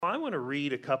I want to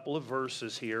read a couple of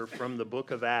verses here from the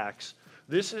book of Acts.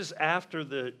 This is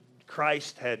after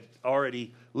Christ had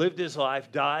already lived his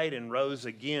life, died, and rose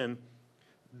again.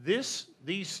 These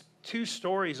two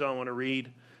stories I want to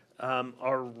read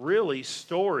are really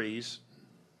stories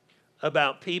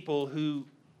about people who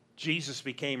Jesus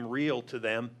became real to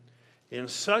them in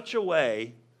such a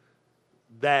way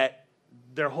that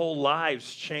their whole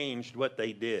lives changed what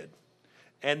they did.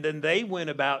 And then they went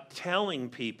about telling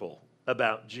people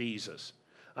about Jesus.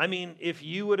 I mean, if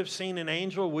you would have seen an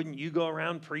angel, wouldn't you go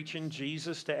around preaching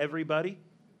Jesus to everybody?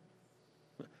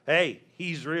 Hey,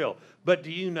 he's real. But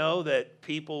do you know that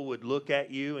people would look at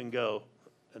you and go,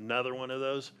 another one of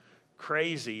those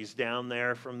crazies down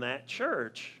there from that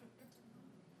church?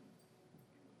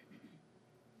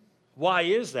 Why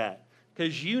is that?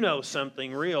 Because you know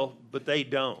something real, but they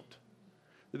don't.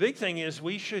 The big thing is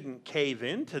we shouldn't cave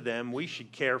into them. We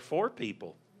should care for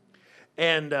people.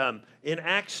 And in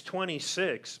Acts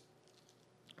 26,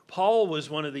 Paul was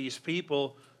one of these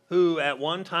people who at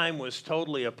one time was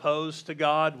totally opposed to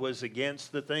God, was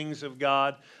against the things of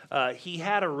God. He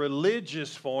had a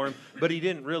religious form, but he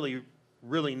didn't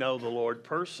really know the Lord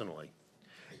personally.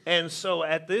 And so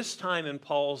at this time in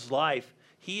Paul's life,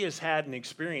 he has had an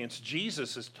experience.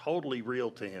 Jesus is totally real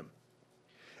to him.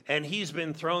 And he's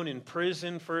been thrown in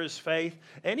prison for his faith.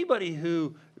 Anybody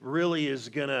who really is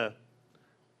going to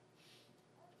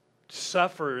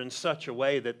suffer in such a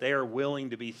way that they are willing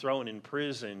to be thrown in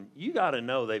prison, you got to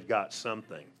know they've got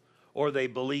something or they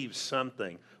believe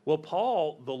something. Well,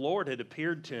 Paul, the Lord had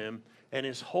appeared to him, and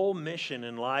his whole mission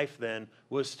in life then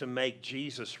was to make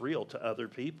Jesus real to other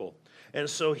people. And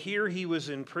so here he was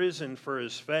in prison for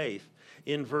his faith.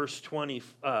 In verse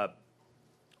 24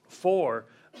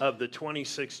 of the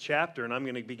 26th chapter, and I'm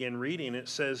going to begin reading, it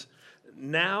says,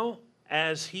 "Now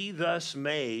as he thus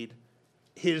made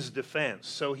his defense."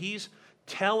 So he's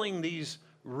telling these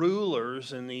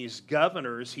rulers and these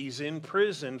governors he's in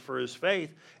prison for his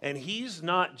faith, and he's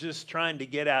not just trying to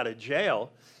get out of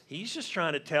jail. He's just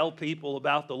trying to tell people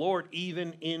about the Lord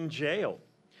even in jail.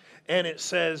 And it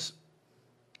says,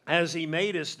 as he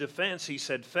made his defense, he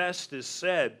said, Festus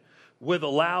said with a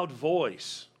loud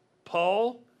voice,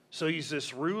 "Paul," so he's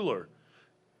this ruler,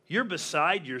 "you're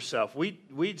beside yourself."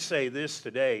 We'd say this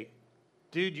today,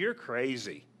 "Dude, you're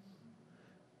crazy."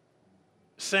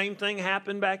 Same thing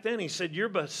happened back then. He said, "You're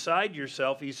beside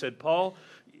yourself." He said, "Paul,"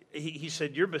 he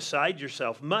said, "you're beside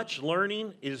yourself. Much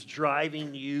learning is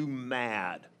driving you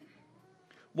mad."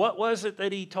 What was it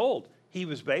that he told? He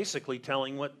was basically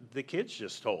telling what the kids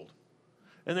just told.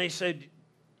 And they said,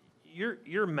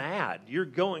 you're mad. You're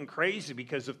going crazy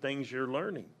because of things you're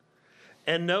learning.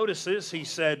 And notice this, he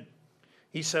said,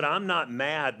 "I'm not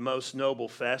mad, most noble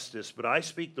Festus, but I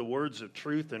speak the words of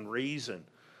truth and reason.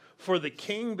 For the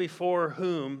king before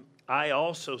whom I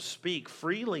also speak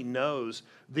freely knows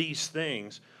these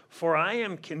things, for I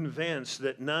am convinced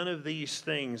that none of these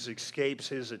things escapes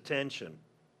his attention.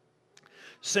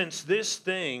 Since this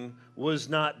thing was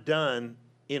not done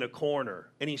in a corner."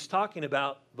 And he's talking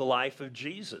about the life of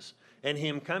Jesus and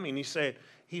him coming. He said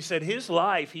his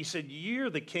life, he said,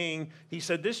 "You're the king." He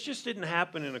said, "This just didn't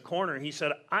happen in a corner." He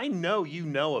said, "I know you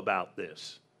know about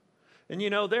this." And you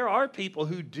know, there are people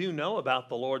who do know about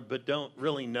the Lord but don't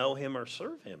really know him or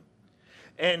serve him.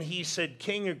 And he said,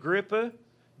 "King Agrippa,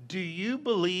 do you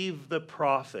believe the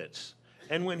prophets?"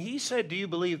 And when he said, "Do you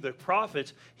believe the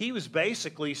prophets?" he was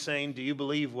basically saying, "Do you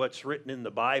believe what's written in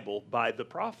the Bible by the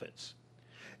prophets?"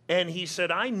 And he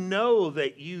said, "I know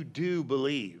that you do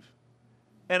believe."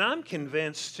 And I'm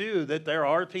convinced, too, that there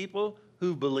are people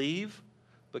who believe,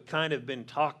 but kind of been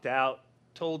talked out,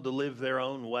 told to live their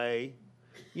own way.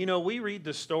 You know, we read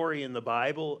the story in the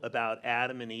Bible about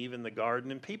Adam and Eve in the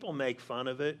garden, and people make fun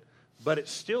of it, but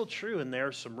it's still true, and there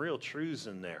are some real truths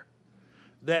in there.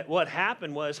 That what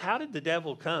happened was, how did the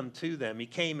devil come to them? He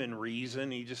came in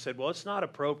reason. He just said, well, it's not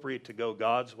appropriate to go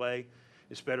God's way.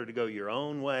 It's better to go your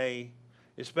own way.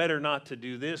 It's better not to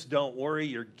do this. Don't worry,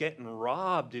 you're getting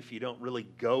robbed if you don't really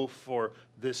go for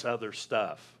this other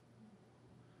stuff.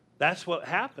 That's what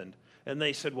happened. And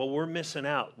they said, well, we're missing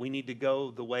out. We need to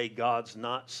go the way God's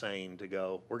not saying to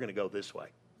go. We're going to go this way.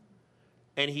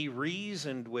 And he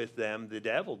reasoned with them, the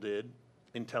devil did,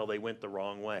 until they went the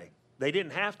wrong way. They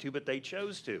didn't have to, but they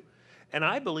chose to. And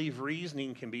I believe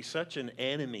reasoning can be such an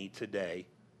enemy today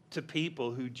to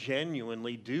people who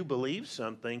genuinely do believe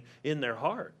something in their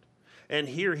heart. And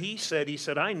here he said,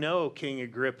 "I know, King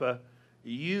Agrippa,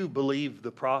 you believe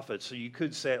the prophets." So you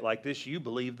could say it like this, you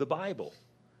believe the Bible.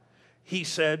 He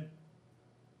said,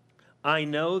 "I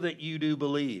know that you do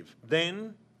believe."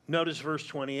 Then, notice verse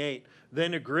 28,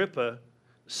 then Agrippa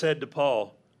said to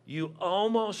Paul, You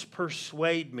almost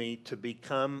persuade me to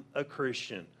become a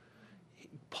Christian.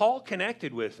 Paul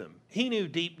connected with him. He knew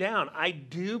deep down, I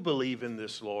do believe in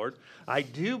this, Lord. I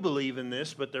do believe in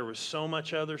this, but there was so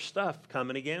much other stuff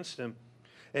coming against him.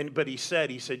 But he said,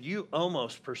 you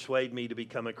almost persuade me to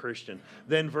become a Christian.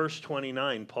 Then verse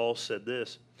 29, Paul said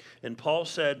this. And Paul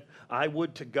said, I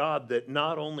would to God that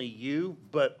not only you,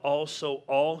 but also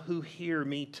all who hear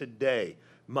me today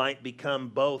might become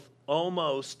both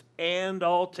almost and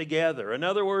altogether. In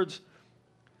other words,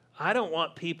 I don't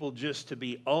want people just to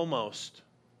be almost.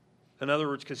 In other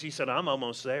words, because he said, I'm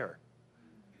almost there.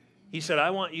 He said, I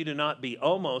want you to not be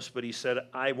almost, but he said,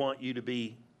 I want you to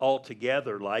be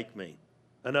altogether like me.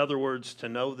 In other words, to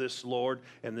know this Lord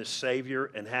and this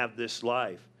Savior and have this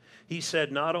life. He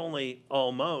said, not only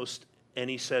almost, and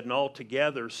he said, and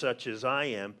altogether such as I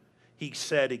am, he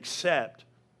said, except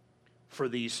for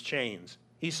these chains.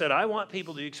 He said, I want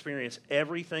people to experience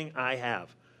everything I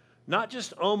have. Not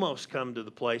just almost come to the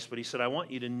place, but he said, I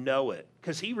want you to know it.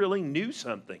 Because he really knew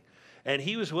something. And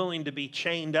he was willing to be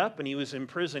chained up, and he was in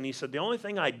prison. He said, the only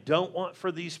thing I don't want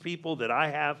for these people that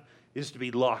I have is to be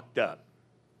locked up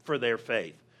for their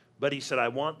faith. But he said, I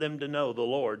want them to know the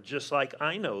Lord just like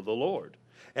I know the Lord.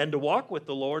 And to walk with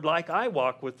the Lord like I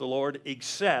walk with the Lord,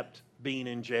 except being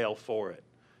in jail for it.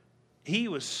 He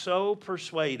was so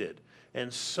persuaded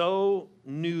and so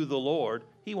knew the Lord,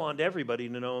 he wanted everybody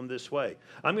to know him this way.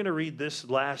 I'm going to read this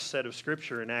last set of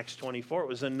scripture in Acts 24. It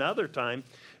was another time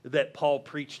that Paul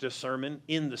preached a sermon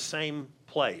in the same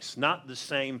place, not the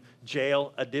same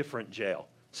jail, a different jail.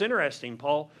 It's interesting,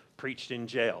 Paul preached in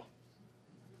jail.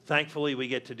 Thankfully, we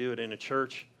get to do it in a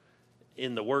church,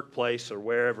 in the workplace, or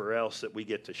wherever else that we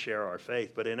get to share our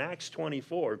faith. But in Acts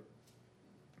 24,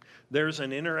 there's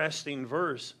an interesting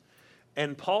verse.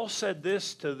 And Paul said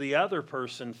this to the other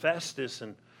person, Festus,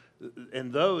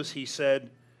 and those, he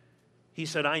said,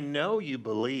 I know you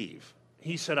believe.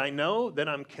 He said, I know that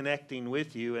I'm connecting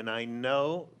with you, and I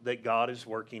know that God is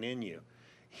working in you.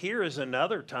 Here is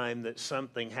another time that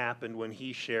something happened when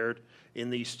he shared in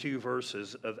these two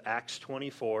verses of Acts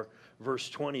 24, verse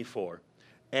 24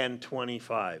 and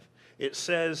 25. It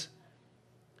says,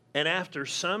 and after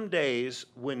some days,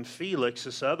 when Felix,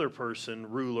 this other person,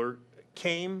 ruler,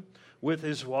 came with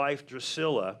his wife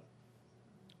Drusilla,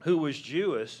 who was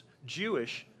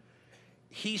Jewish,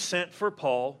 he sent for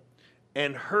Paul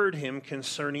and heard him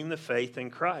concerning the faith in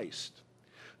Christ.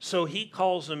 So he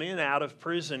calls them in out of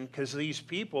prison because these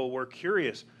people were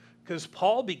curious. Because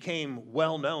Paul became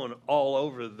well known all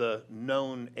over the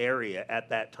known area at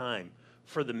that time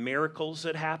for the miracles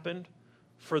that happened,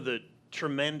 for the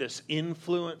tremendous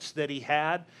influence that he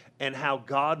had, and how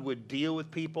God would deal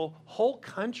with people. Whole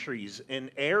countries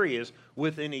and areas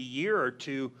within a year or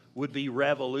two would be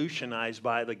revolutionized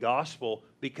by the gospel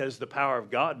because the power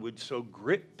of God would so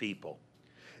grip people.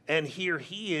 And here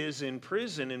he is in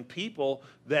prison, and people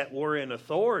that were in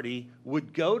authority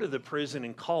would go to the prison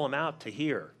and call him out to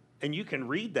hear. And you can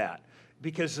read that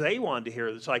because they wanted to hear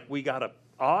it. It's like we got an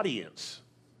audience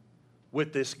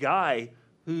with this guy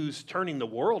who's turning the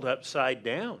world upside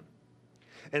down.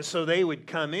 And so they would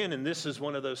come in, and this is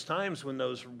one of those times when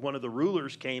one of the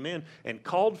rulers came in and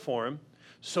called for him.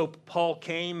 So Paul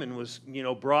came and was,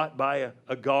 brought by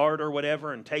a guard or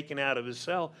whatever and taken out of his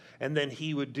cell. And then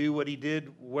he would do what he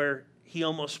did where he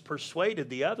almost persuaded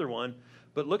the other one.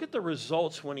 But look at the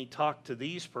results when he talked to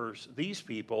these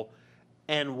people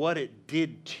and what it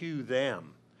did to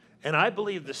them. And I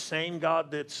believe the same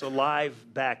God that's alive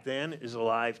back then is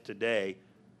alive today.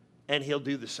 And he'll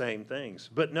do the same things.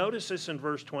 But notice this in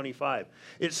verse 25.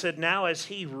 It said, now as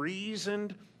he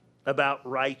reasoned about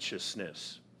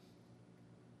righteousness.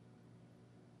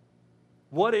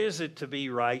 What is it to be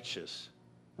righteous?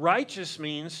 Righteous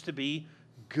means to be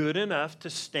good enough to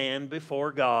stand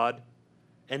before God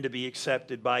and to be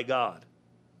accepted by God.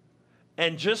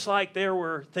 And just like there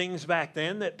were things back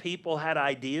then that people had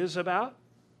ideas about,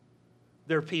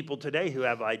 there are people today who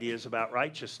have ideas about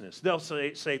righteousness. They'll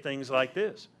say things like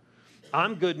this.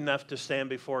 I'm good enough to stand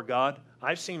before God.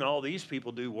 I've seen all these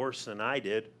people do worse than I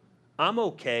did. I'm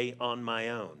okay on my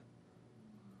own.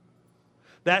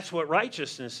 That's what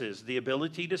righteousness is, the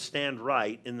ability to stand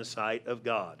right in the sight of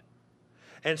God.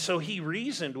 And so he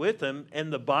reasoned with them,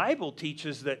 and the Bible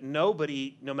teaches that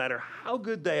nobody, no matter how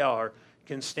good they are,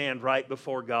 can stand right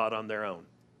before God on their own.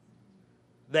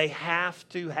 They have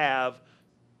to have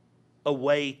a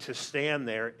way to stand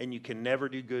there, and you can never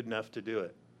do good enough to do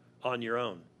it on your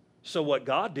own. So what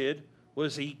God did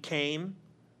was he came,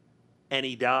 and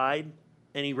he died,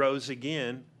 and he rose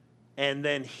again, and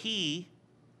then he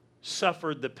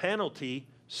suffered the penalty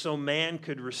so man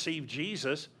could receive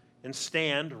Jesus and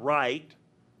stand right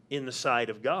in the sight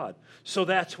of God. So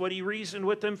that's what he reasoned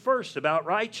with them first, about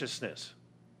righteousness.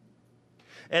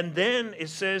 And then it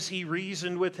says he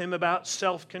reasoned with him about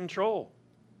self-control.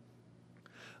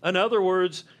 In other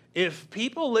words, if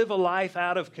people live a life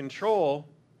out of control,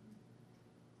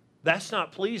 that's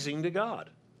not pleasing to God.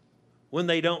 When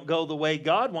they don't go the way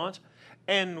God wants.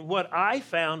 And what I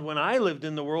found when I lived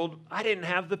in the world, I didn't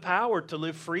have the power to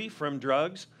live free from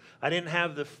drugs. I didn't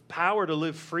have the power to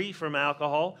live free from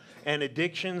alcohol and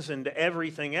addictions and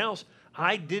everything else.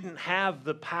 I didn't have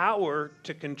the power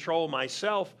to control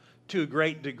myself to a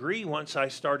great degree once I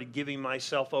started giving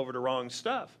myself over to wrong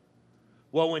stuff.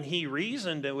 Well, when he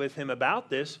reasoned with him about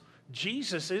this,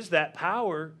 Jesus is that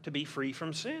power to be free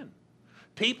from sin.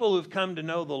 People who've come to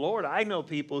know the Lord, I know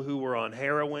people who were on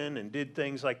heroin and did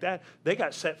things like that. They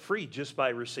got set free just by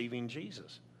receiving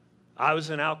Jesus. I was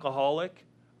an alcoholic.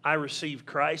 I received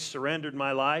Christ, surrendered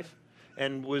my life,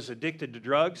 and was addicted to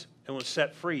drugs and was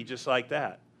set free just like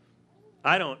that.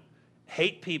 I don't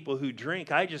hate people who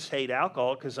drink. I just hate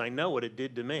alcohol because I know what it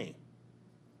did to me.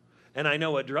 And I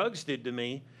know what drugs did to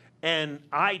me. And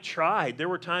I tried. There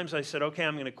were times I said, okay,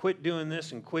 I'm going to quit doing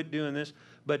this and quit doing this,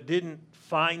 but didn't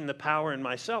find the power in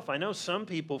myself. I know some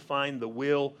people find the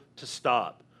will to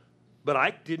stop, but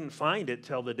I didn't find it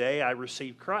till the day I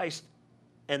received Christ.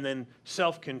 And then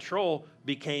self-control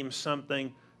became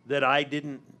something that I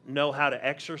didn't know how to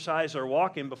exercise or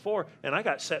walk in before, and I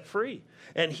got set free.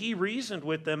 And he reasoned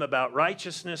with them about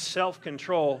righteousness,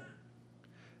 self-control,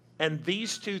 and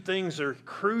these two things are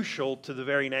crucial to the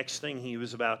very next thing he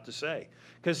was about to say.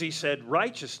 Because he said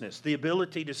righteousness, the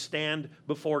ability to stand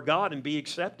before God and be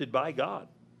accepted by God.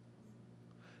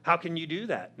 How can you do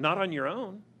that? Not on your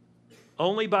own.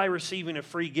 Only by receiving a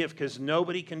free gift, because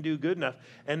nobody can do good enough.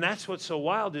 And that's what's so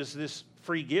wild is this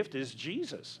free gift is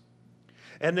Jesus.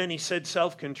 And then he said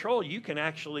self-control. You can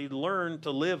actually learn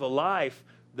to live a life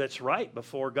that's right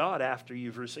before God after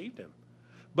you've received him.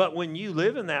 But when you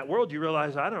live in that world, you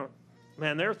realize,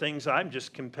 there are things I'm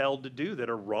just compelled to do that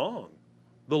are wrong.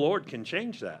 The Lord can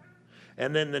change that.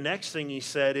 And then the next thing he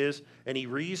said is, and he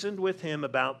reasoned with him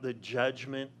about the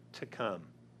judgment to come.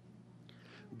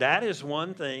 That is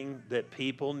one thing that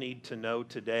people need to know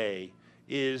today,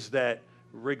 is that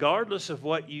regardless of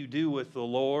what you do with the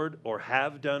Lord or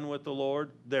have done with the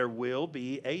Lord, there will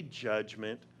be a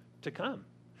judgment to come.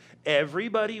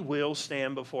 Everybody will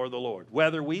stand before the Lord.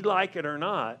 Whether we like it or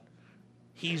not,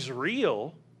 he's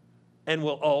real and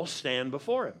we'll all stand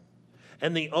before him.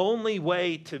 And the only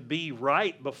way to be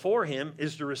right before him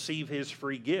is to receive his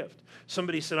free gift.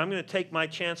 Somebody said, I'm going to take my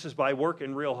chances by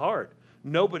working real hard.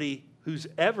 Nobody who's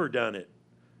ever done it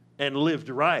and lived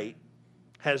right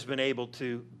has been able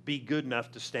to be good enough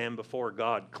to stand before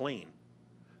God clean.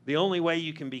 The only way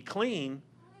you can be clean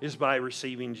is by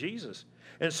receiving Jesus.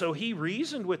 And so he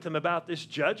reasoned with them about this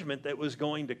judgment that was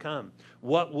going to come.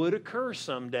 What would occur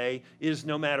someday is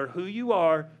no matter who you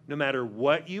are, no matter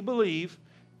what you believe,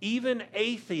 even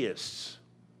atheists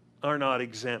are not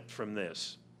exempt from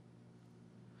this.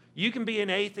 You can be an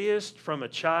atheist from a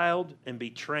child and be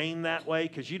trained that way,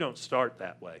 because you don't start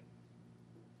that way.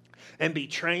 And be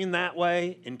trained that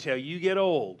way until you get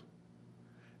old.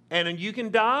 And you can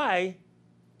die,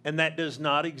 and that does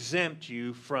not exempt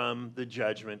you from the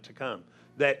judgment to come.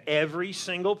 That every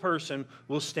single person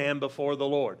will stand before the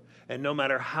Lord. And no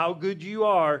matter how good you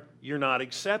are, you're not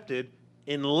accepted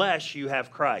unless you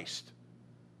have Christ.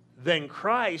 Then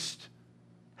Christ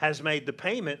has made the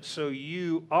payment so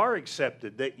you are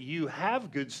accepted, that you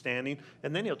have good standing,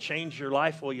 and then he'll change your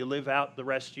life while you live out the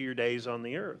rest of your days on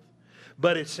the earth.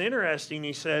 But it's interesting,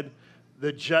 he said,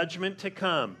 the judgment to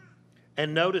come.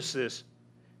 And notice this,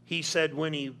 he said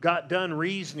when he got done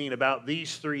reasoning about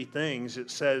these three things, it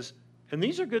says, and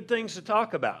these are good things to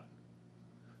talk about.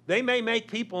 They may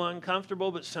make people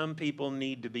uncomfortable, but some people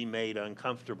need to be made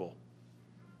uncomfortable.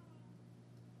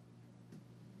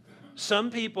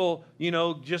 Some people,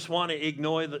 just want to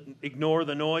ignore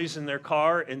the noise in their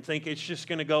car and think it's just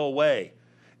going to go away.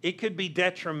 It could be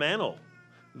detrimental.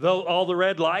 Though all the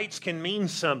red lights can mean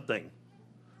something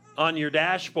on your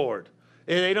dashboard.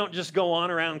 They don't just go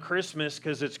on around Christmas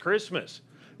because it's Christmas.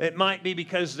 It might be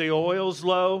because the oil's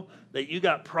low, that you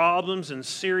got problems and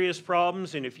serious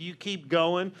problems, and if you keep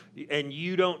going and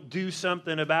you don't do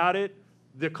something about it,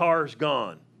 the car's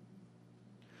gone.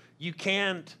 You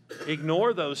can't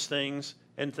ignore those things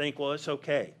and think, well, it's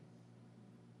okay.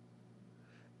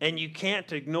 And you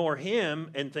can't ignore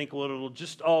him and think, well, it'll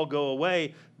just all go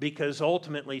away, because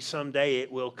ultimately someday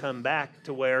it will come back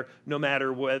to where no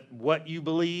matter what you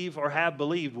believe or have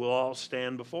believed, we'll all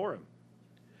stand before him.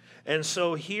 And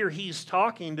so here he's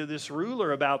talking to this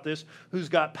ruler about this, who's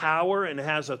got power and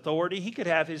has authority. He could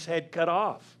have his head cut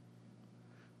off.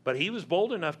 But he was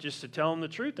bold enough just to tell them the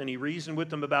truth, and he reasoned with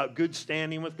them about good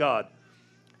standing with God,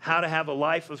 how to have a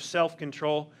life of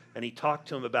self-control, and he talked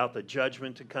to them about the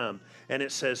judgment to come. And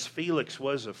it says Felix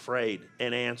was afraid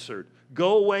and answered,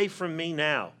 "Go away from me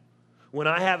now. When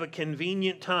I have a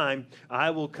convenient time,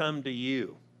 I will come to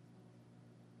you."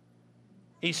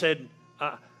 He said,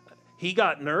 he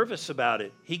got nervous about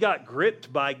it. He got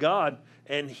gripped by God,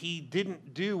 and he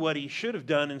didn't do what he should have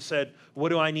done and said, "What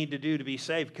do I need to do to be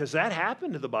saved?" Because that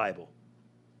happened to the Bible.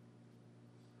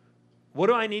 What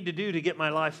do I need to do to get my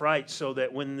life right so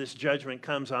that when this judgment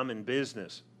comes, I'm in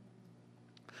business?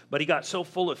 But he got so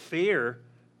full of fear.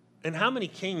 And how many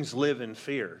kings live in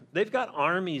fear? They've got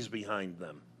armies behind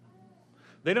them.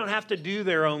 They don't have to do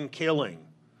their own killing.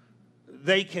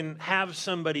 They can have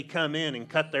somebody come in and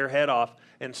cut their head off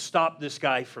and stop this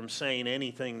guy from saying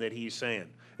anything that he's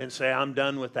saying and say, "I'm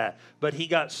done with that." But he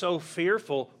got so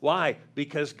fearful. Why?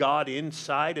 Because God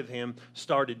inside of him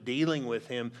started dealing with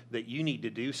him that you need to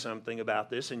do something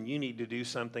about this and you need to do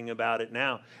something about it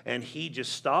now. And he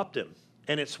just stopped him.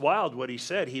 And it's wild what he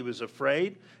said. He was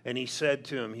afraid, and he said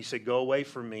to him, he said, "Go away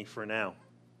from me for now.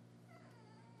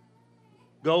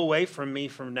 Go away from me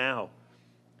from now."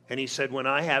 And he said, "When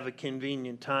I have a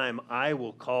convenient time, I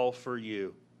will call for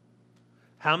you."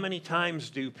 How many times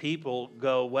do people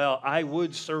go, "Well, I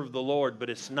would serve the Lord, but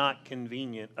it's not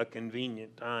a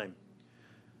convenient time"?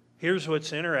 Here's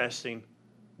what's interesting.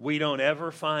 We don't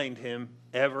ever find him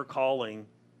ever calling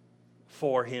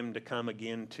for him to come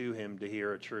again to him to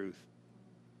hear a truth,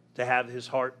 to have his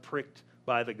heart pricked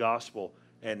by the gospel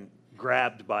and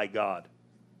grabbed by God.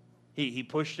 He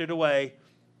pushed it away,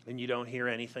 and you don't hear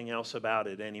anything else about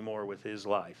it anymore with his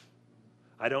life.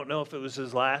 I don't know if it was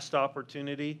his last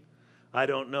opportunity. I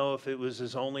don't know if it was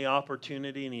his only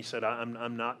opportunity, and he said,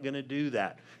 I'm not going to do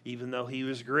that, even though he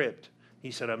was gripped.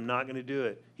 He said, "I'm not going to do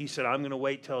it." He said, "I'm going to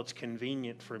wait till it's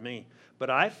convenient for me." But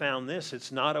I found this,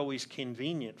 it's not always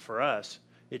convenient for us.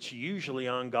 It's usually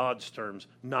on God's terms,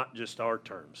 not just our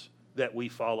terms, that we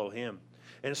follow him.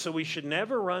 And so we should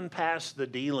never run past the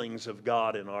dealings of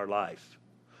God in our life,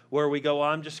 where we go,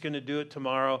 "I'm just going to do it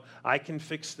tomorrow. I can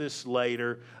fix this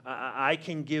later. I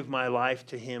can give my life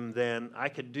to him then. I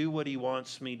could do what he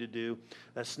wants me to do."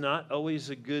 That's not always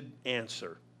a good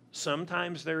answer.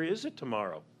 Sometimes there is a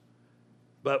tomorrow,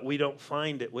 but we don't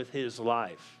find it with his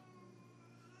life.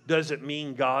 Does it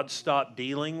mean God stopped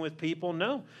dealing with people?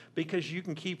 No, because you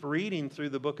can keep reading through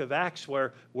the book of Acts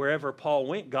where wherever Paul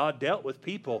went, God dealt with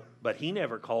people, but he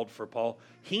never called for Paul.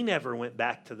 He never went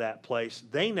back to that place.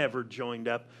 They never joined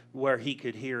up where he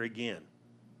could hear again.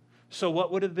 So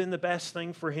what would have been the best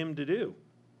thing for him to do?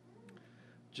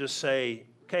 Just say,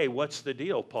 "Okay, what's the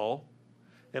deal, Paul?"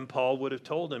 And Paul would have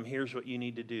told him, "Here's what you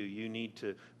need to do. You need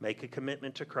to make a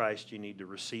commitment to Christ. You need to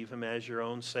receive him as your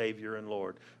own Savior and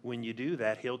Lord. When you do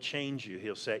that, he'll change you.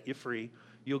 He'll set you free.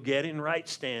 You'll get in right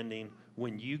standing.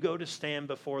 When you go to stand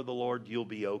before the Lord, you'll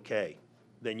be okay.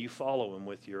 Then you follow him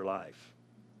with your life."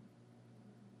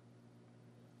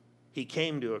 He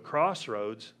came to a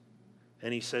crossroads,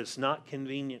 and he says, "It's not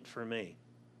convenient for me."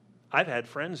 I've had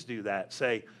friends do that,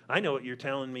 say, "I know what you're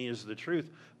telling me is the truth,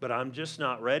 but I'm just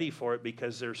not ready for it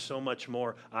because there's so much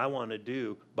more I want to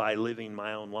do by living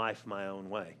my own life my own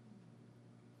way."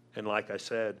 And like I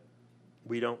said,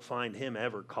 we don't find him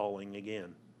ever calling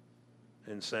again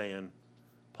and saying,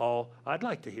 "Paul, I'd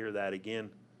like to hear that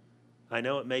again. I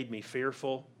know it made me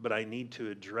fearful, but I need to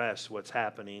address what's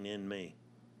happening in me."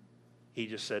 He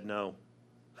just said, "No,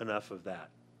 enough of that.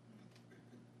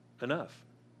 Enough."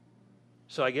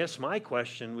 So I guess my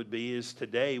question would be is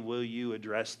today, will you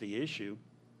address the issue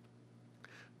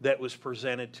that was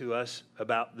presented to us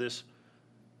about this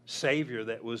Savior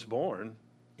that was born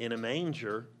in a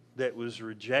manger, that was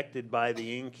rejected by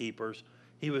the innkeepers?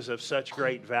 He was of such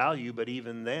great value, but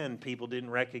even then, people didn't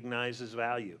recognize his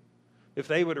value. If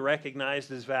they would have recognized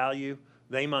his value,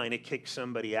 they might have kicked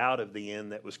somebody out of the inn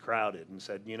that was crowded and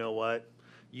said, "You know what?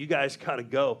 You guys got to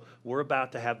go. We're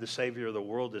about to have the Savior of the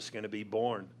world that's going to be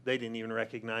born." They didn't even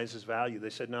recognize his value. They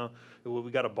said, "No, well,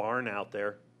 we got a barn out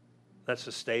there. That's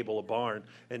a stable, a barn."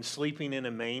 And sleeping in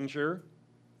a manger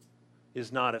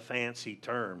is not a fancy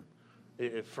term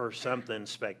for something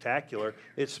spectacular.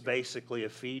 It's basically a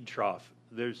feed trough.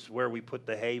 There's where we put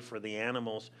the hay for the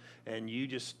animals, and you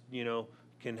just,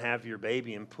 can have your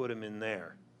baby and put them in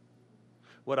there.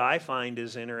 What I find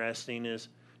is interesting is,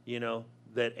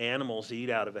 that animals eat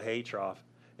out of a hay trough.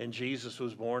 And Jesus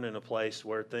was born in a place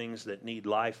where things that need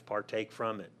life partake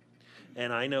from it.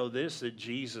 And I know this, that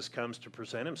Jesus comes to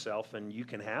present himself, and you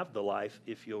can have the life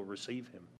if you'll receive him.